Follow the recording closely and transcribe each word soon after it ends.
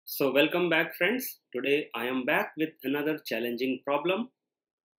So welcome back friends. Today I am back with another challenging problem.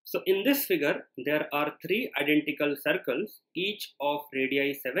 So in this figure there are three identical circles, each of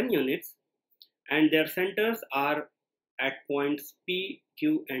radii 7 units, and their centers are at points P,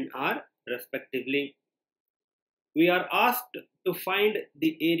 Q and R respectively. We are asked to find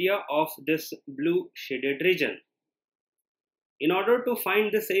the area of this blue shaded region. In order to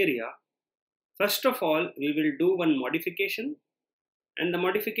find this area, first of all we will do one modification. And the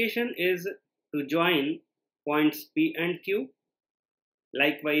modification is to join points P and Q,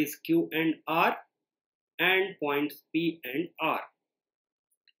 likewise Q and R, and points P and R.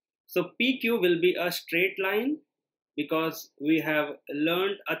 So PQ will be a straight line because we have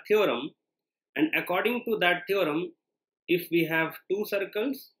learned a theorem, and according to that theorem, if we have two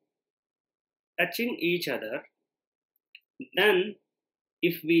circles touching each other, then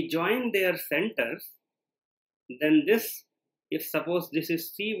if we join their centers, then this, if suppose this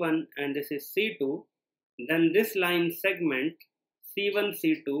is C1 and this is C2, then this line segment C1,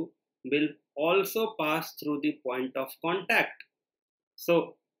 C2 will also pass through the point of contact.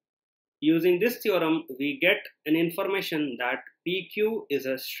 So using this theorem, we get an information that PQ is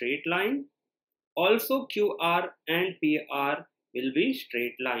a straight line. Also QR and PR will be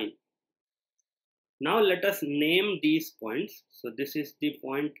straight line. Now let us name these points. So this is the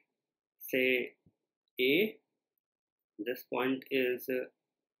point, say A. This point is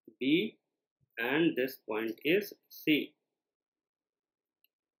B and this point is C.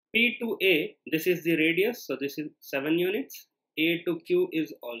 P to A, this is the radius, so this is 7 units. A to Q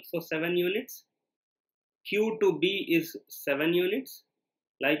is also 7 units. Q to B is 7 units.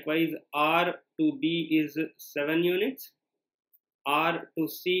 Likewise, R to B is 7 units. R to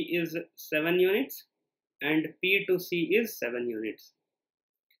C is 7 units. And P to C is 7 units.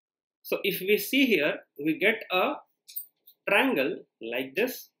 So if we see here, we get a triangle like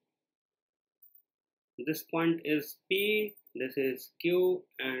this. This point is P, this is Q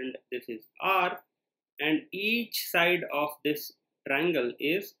and this is R, and each side of this triangle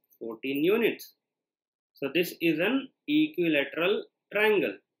is 14 units. So this is an equilateral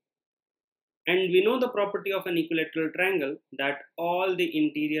triangle, and we know the property of an equilateral triangle, that all the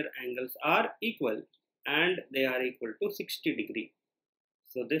interior angles are equal and they are equal to 60 degree.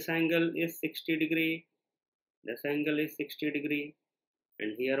 So this angle is 60 degree, this angle is 60 degree,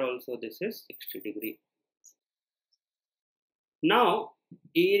 and here also this is 60 degree. Now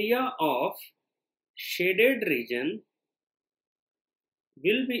area of shaded region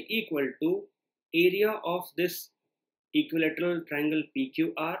will be equal to area of this equilateral triangle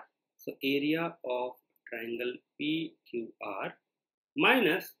PQR. So area of triangle PQR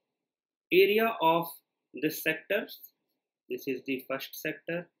minus area of this sector. This is the first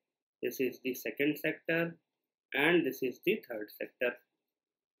sector, this is the second sector, and this is the third sector.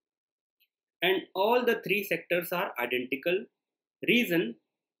 And all the three sectors are identical. Reason,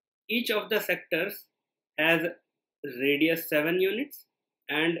 each of the sectors has radius 7 units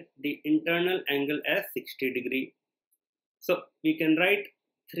and the internal angle as 60 degree. So we can write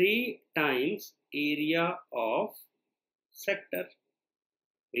 3 times area of sector.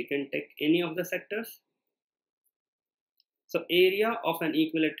 We can take any of the sectors. So area of an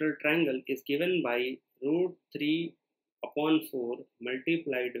equilateral triangle is given by root 3 upon 4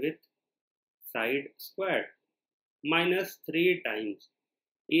 multiplied with side squared minus 3 times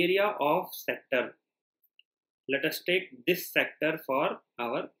area of sector. Let us take this sector for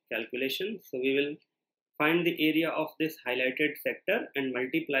our calculation. So we will find the area of this highlighted sector and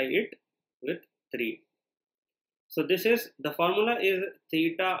multiply it with 3. So this is, the formula is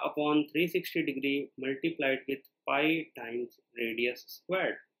theta upon 360 degree multiplied with pi times radius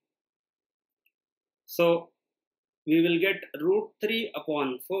squared. So we will get root 3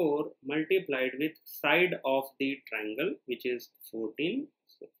 upon 4 multiplied with side of the triangle, which is 14.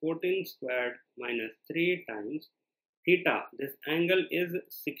 So 14 squared minus 3 times theta. This angle is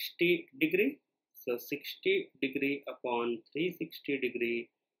 60 degree. So 60 degree upon 360 degree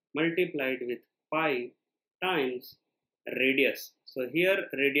multiplied with pi times radius. So here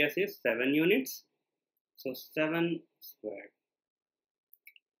radius is 7 units. So 7 squared.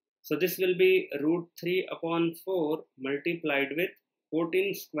 So this will be root 3 upon 4 multiplied with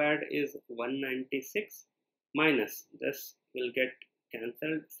 14 squared is 196 minus this will get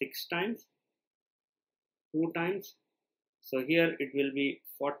cancelled 6 times, 2 times. So here it will be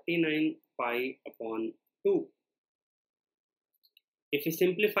 49 pi upon 2. If we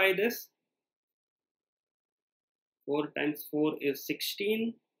simplify this, 4 times 4 is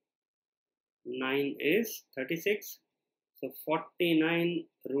 16, 9 is 36. So 49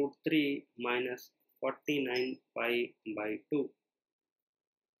 root 3 minus 49 pi by 2.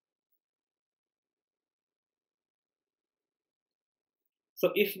 So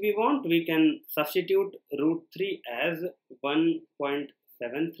if we want, we can substitute root 3 as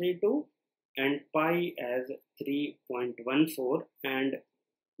 1.732 and pi as 3.14 and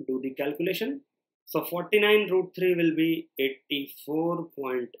do the calculation. So 49 root 3 will be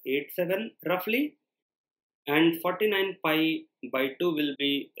 84.87 roughly, and 49 pi by 2 will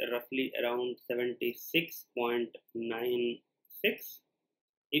be roughly around 76.96.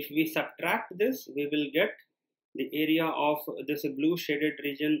 If we subtract this, we will get the area of this blue shaded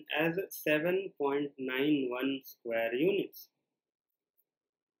region as 7.91 square units.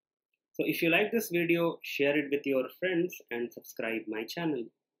 So if you like this video, share it with your friends and subscribe my channel.